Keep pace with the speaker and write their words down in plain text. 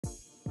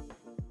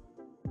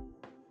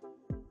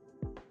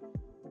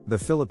The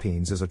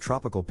Philippines is a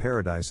tropical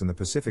paradise in the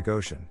Pacific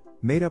Ocean,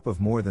 made up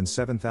of more than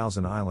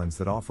 7,000 islands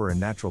that offer a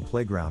natural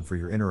playground for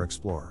your inner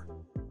explorer.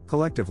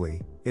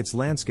 Collectively, its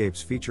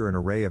landscapes feature an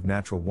array of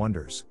natural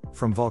wonders,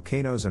 from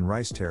volcanoes and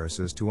rice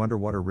terraces to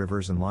underwater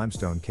rivers and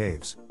limestone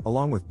caves,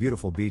 along with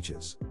beautiful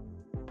beaches.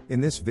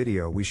 In this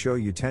video we show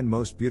you 10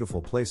 most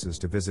beautiful places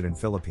to visit in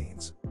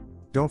Philippines.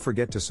 Don't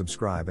forget to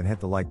subscribe and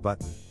hit the like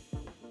button.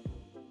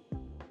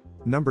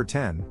 Number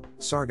 10,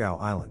 SIARGAO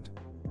Island.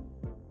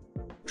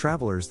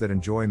 Travelers that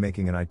enjoy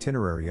making an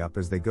itinerary up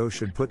as they go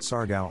should put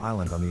SIARGAO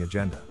Island on the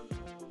agenda.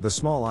 The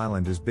small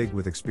island is big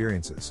with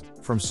experiences,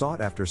 from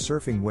sought-after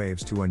surfing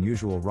waves to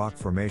unusual rock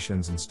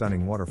formations and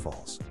stunning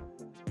waterfalls.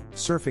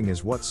 Surfing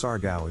is what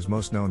SIARGAO is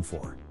most known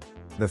for.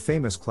 The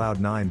famous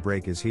Cloud9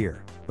 break is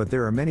here, but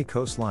there are many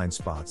coastline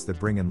spots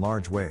that bring in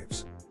large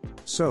waves.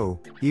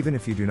 So, even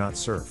if you do not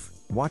surf,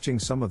 watching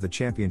some of the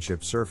championship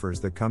surfers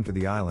that come to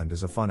the island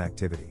is a fun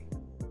activity.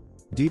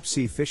 Deep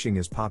sea fishing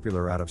is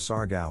popular out of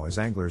SIARGAO as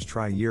anglers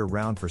try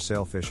year-round for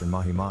sailfish and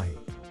mahi-mahi.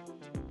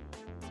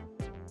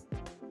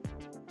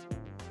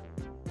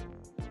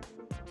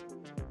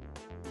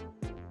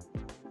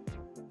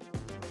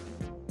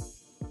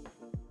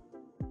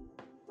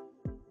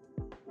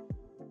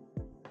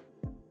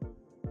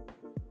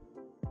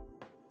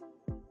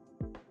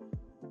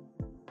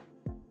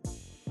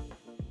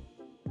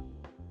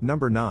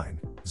 Number 9,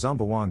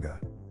 ZAMBOANGA.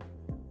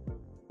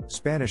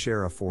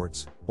 Spanish-era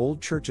forts,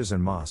 old churches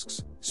and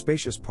mosques,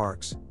 spacious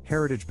parks,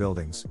 heritage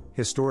buildings,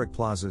 historic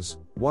plazas,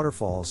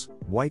 waterfalls,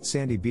 white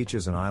sandy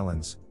beaches and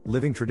islands,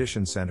 living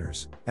tradition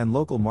centers, and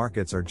local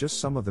markets are just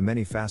some of the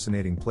many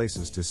fascinating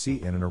places to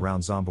see in and around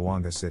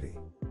Zamboanga City.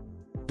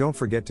 Don't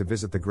forget to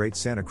visit the Great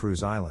Santa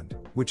Cruz Island,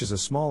 which is a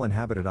small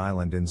inhabited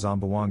island in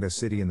Zamboanga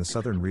City in the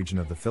southern region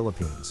of the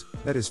Philippines,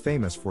 that is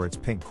famous for its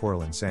pink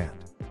coralline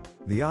sand.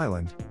 The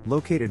island,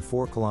 located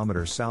 4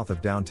 kilometers south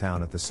of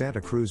downtown at the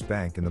Santa Cruz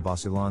Bank in the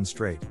Basilan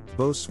Strait,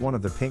 boasts one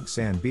of the pink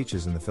sand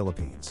beaches in the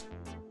Philippines.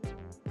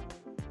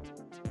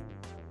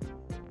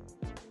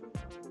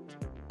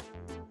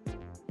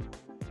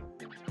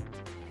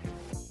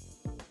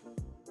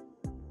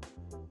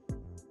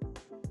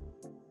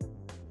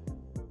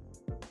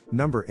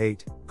 Number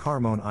 8,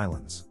 CARAMOAN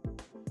Islands.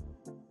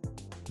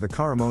 The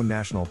CARAMOAN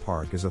National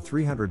Park is a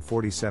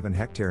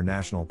 347-hectare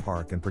national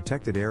park and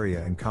protected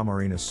area in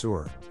Camarines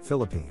Sur,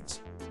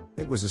 Philippines.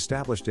 It was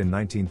established in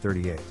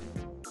 1938.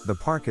 The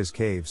park has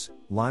caves,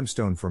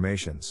 limestone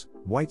formations,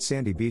 white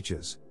sandy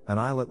beaches, an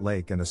islet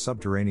lake and a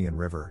subterranean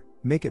river,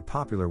 make it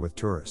popular with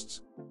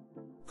tourists.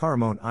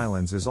 CARAMOAN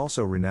Islands is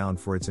also renowned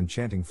for its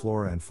enchanting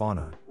flora and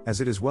fauna, as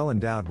it is well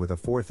endowed with a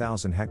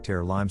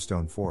 4,000-hectare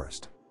limestone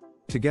forest.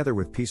 Together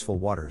with peaceful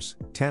waters,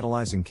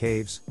 tantalizing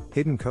caves,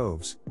 hidden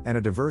coves, and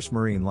a diverse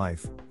marine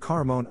life,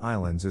 CARAMOAN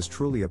Islands is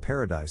truly a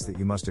paradise that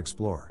you must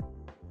explore.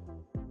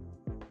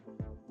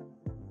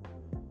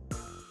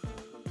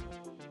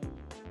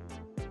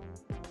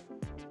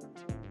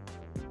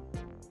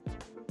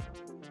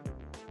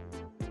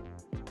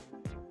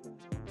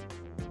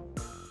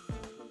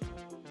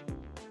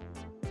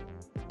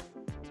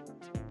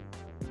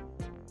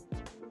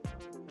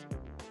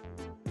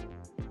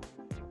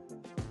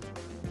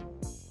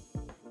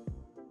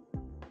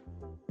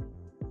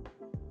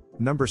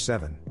 Number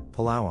 7,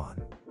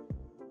 Palawan.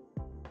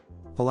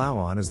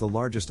 Palawan is the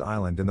largest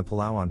island in the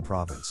Palawan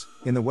province,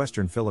 in the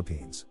western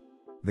Philippines.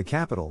 The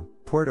capital,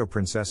 Puerto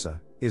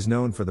Princesa, is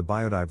known for the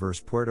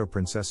biodiverse Puerto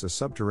Princesa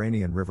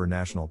Subterranean River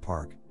National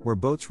Park, where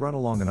boats run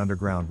along an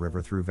underground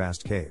river through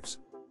vast caves.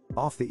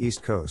 Off the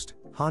east coast,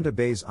 Honda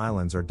Bay's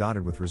islands are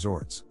dotted with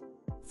resorts.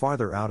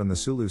 Farther out in the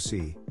Sulu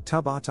Sea,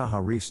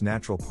 Tubataha Reefs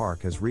Natural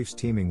Park has reefs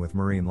teeming with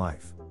marine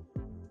life.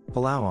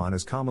 Palawan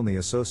is commonly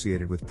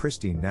associated with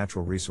pristine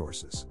natural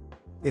resources.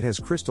 It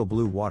has crystal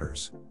blue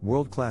waters,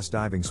 world-class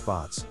diving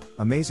spots,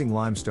 amazing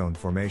limestone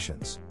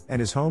formations,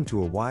 and is home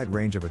to a wide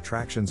range of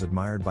attractions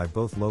admired by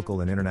both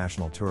local and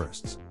international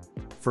tourists.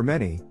 For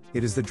many,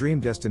 it is the dream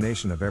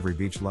destination of every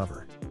beach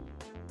lover.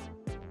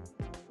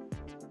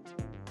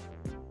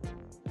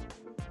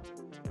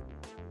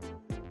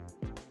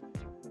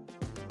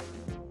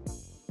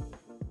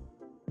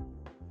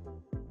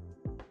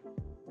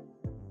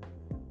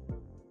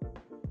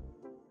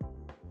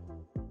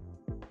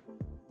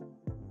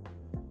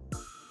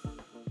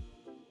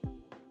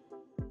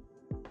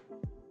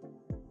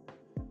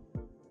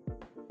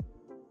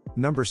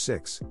 Number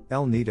 6,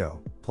 El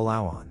Nido,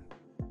 Palawan.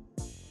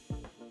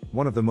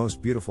 One of the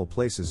most beautiful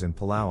places in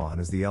Palawan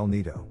is the El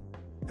Nido.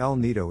 El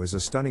Nido is a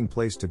stunning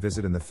place to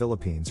visit in the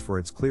Philippines for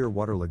its clear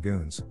water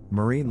lagoons,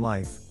 marine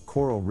life,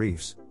 coral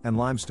reefs, and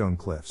limestone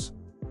cliffs.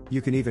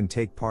 You can even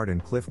take part in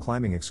cliff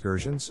climbing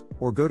excursions,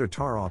 or go to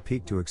Taraw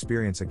Peak to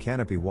experience a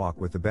canopy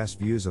walk with the best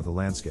views of the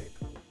landscape.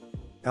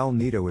 El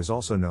Nido is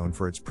also known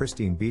for its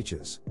pristine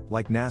beaches,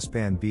 like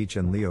Naspan Beach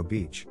and Leo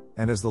Beach,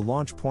 and as the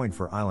launch point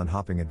for island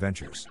hopping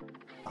adventures.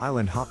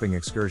 Island hopping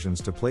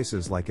excursions to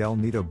places like El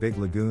Nido Big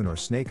Lagoon or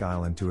Snake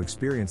Island to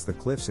experience the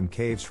cliffs and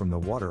caves from the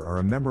water are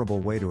a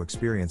memorable way to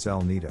experience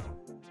El Nido.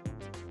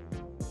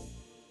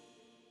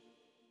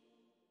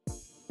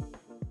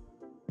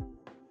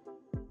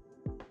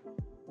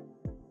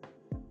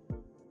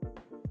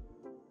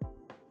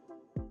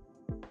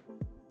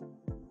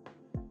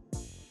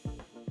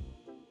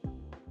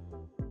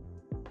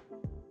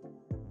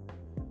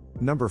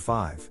 Number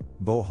 5,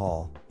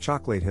 Bohol,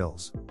 Chocolate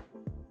Hills.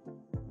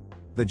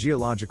 The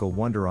geological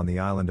wonder on the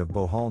island of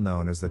Bohol,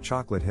 known as the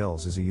Chocolate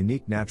Hills, is a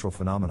unique natural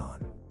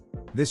phenomenon.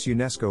 This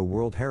UNESCO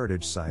World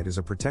Heritage Site is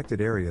a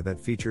protected area that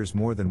features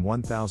more than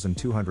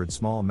 1,200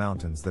 small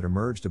mountains that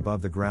emerged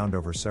above the ground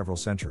over several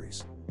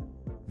centuries.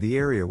 The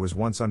area was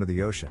once under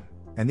the ocean,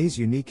 and these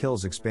unique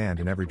hills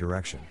expand in every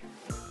direction.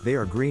 They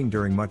are green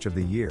during much of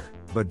the year,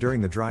 but during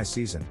the dry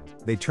season,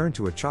 they turn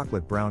to a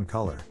chocolate brown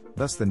color,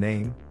 thus the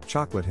name,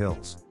 Chocolate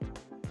Hills.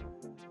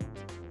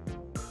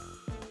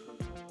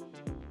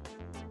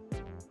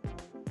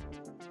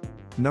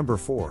 Number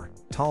 4,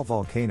 Taal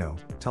Volcano,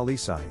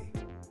 Talisay.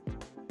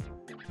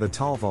 The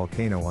Taal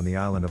volcano on the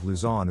island of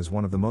Luzon is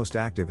one of the most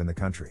active in the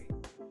country.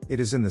 It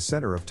is in the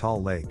center of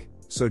Taal Lake,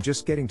 so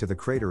just getting to the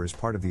crater is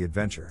part of the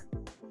adventure.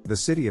 The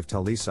city of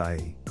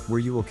Talisay, where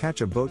you will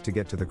catch a boat to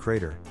get to the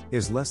crater,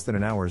 is less than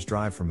an hour's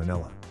drive from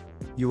Manila.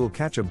 You will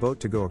catch a boat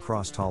to go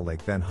across Taal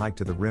Lake, then hike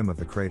to the rim of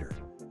the crater.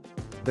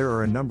 There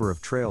are a number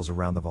of trails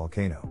around the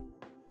volcano.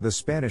 The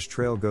Spanish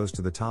Trail goes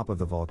to the top of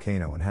the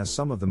volcano and has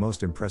some of the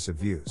most impressive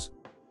views.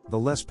 The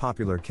less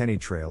popular Kenny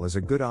Trail is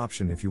a good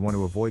option if you want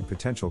to avoid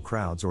potential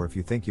crowds or if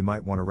you think you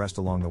might want to rest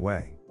along the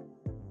way.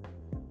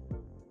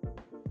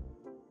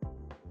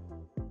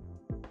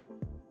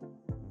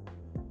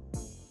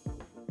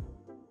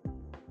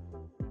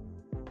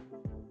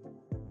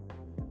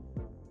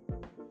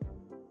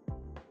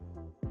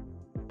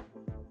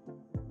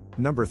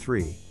 Number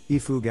 3,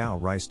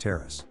 Ifugao Rice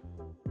Terrace.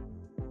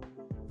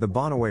 The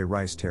Banaway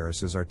Rice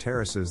Terraces are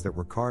terraces that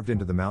were carved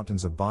into the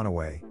mountains of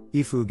Banaway,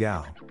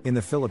 Ifugao, in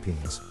the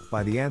Philippines,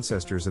 by the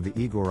ancestors of the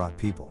Igorot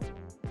people.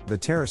 The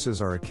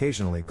terraces are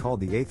occasionally called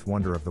the eighth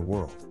wonder of the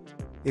world.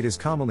 It is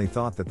commonly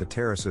thought that the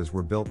terraces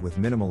were built with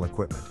minimal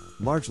equipment,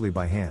 largely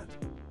by hand.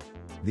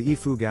 The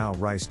Ifugao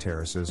Rice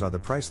Terraces are the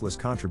priceless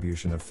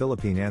contribution of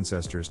Philippine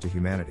ancestors to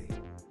humanity.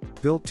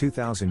 Built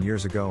 2,000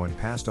 years ago and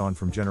passed on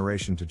from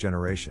generation to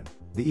generation,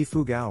 the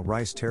Ifugao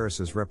Rice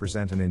Terraces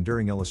represent an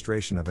enduring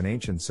illustration of an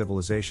ancient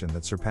civilization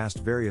that surpassed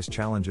various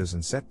challenges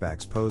and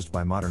setbacks posed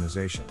by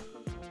modernization.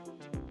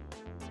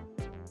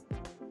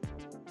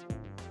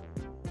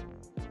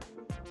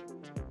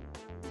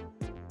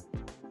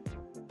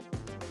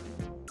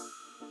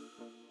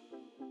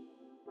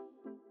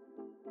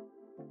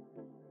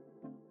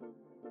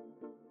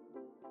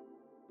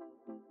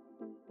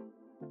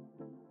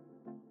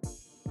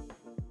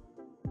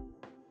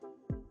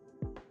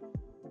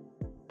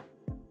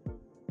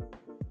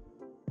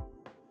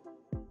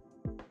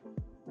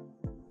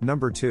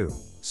 Number 2,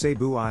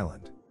 Cebu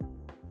Island.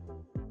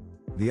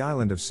 The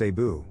island of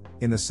Cebu,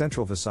 in the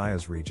central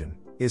Visayas region,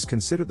 is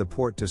considered the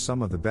port to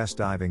some of the best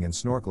diving and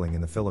snorkeling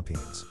in the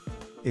Philippines.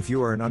 If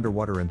you are an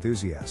underwater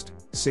enthusiast,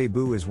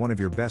 Cebu is one of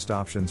your best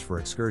options for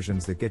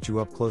excursions that get you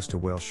up close to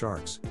whale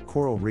sharks,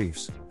 coral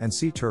reefs, and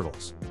sea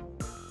turtles.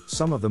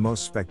 Some of the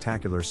most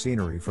spectacular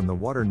scenery from the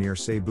water near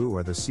Cebu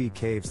are the sea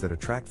caves that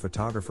attract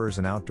photographers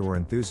and outdoor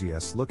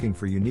enthusiasts looking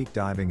for unique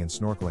diving and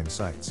snorkeling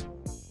sites.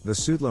 The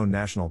Sudlone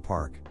National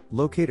Park,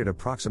 located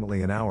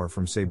approximately an hour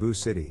from Cebu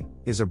City,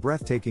 is a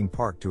breathtaking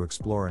park to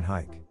explore and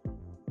hike.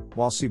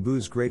 While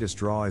Cebu's greatest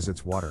draw is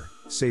its water,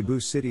 Cebu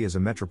City is a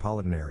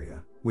metropolitan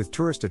area, with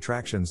tourist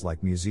attractions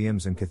like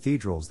museums and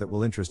cathedrals that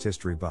will interest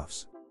history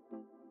buffs.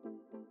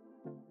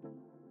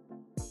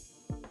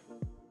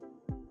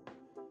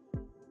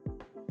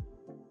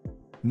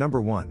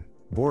 Number 1,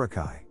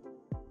 Boracay.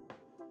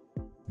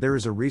 There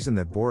is a reason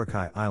that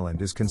Boracay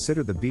Island is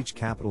considered the beach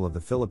capital of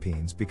the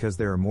Philippines because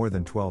there are more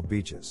than 12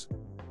 beaches.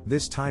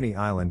 This tiny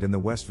island in the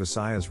West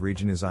Visayas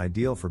region is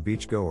ideal for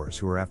beachgoers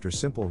who are after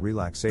simple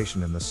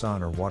relaxation in the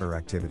sun or water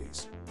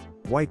activities.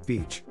 White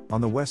Beach, on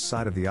the west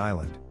side of the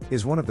island,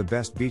 is one of the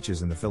best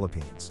beaches in the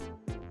Philippines.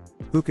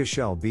 Hookah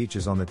Shell Beach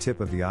is on the tip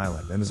of the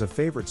island and is a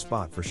favorite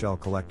spot for shell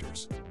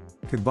collectors.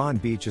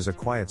 Cagban Beach is a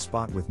quiet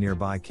spot with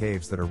nearby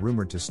caves that are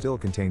rumored to still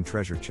contain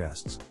treasure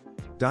chests.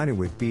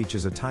 Dinuit Beach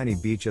is a tiny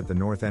beach at the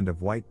north end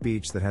of White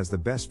Beach that has the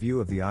best view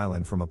of the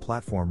island from a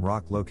platform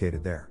rock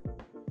located there.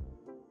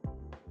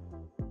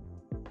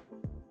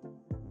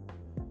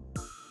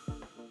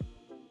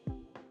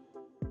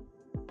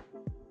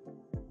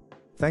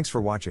 Thanks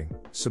for watching.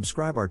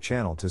 Subscribe our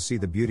channel to see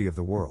the beauty of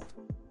the world.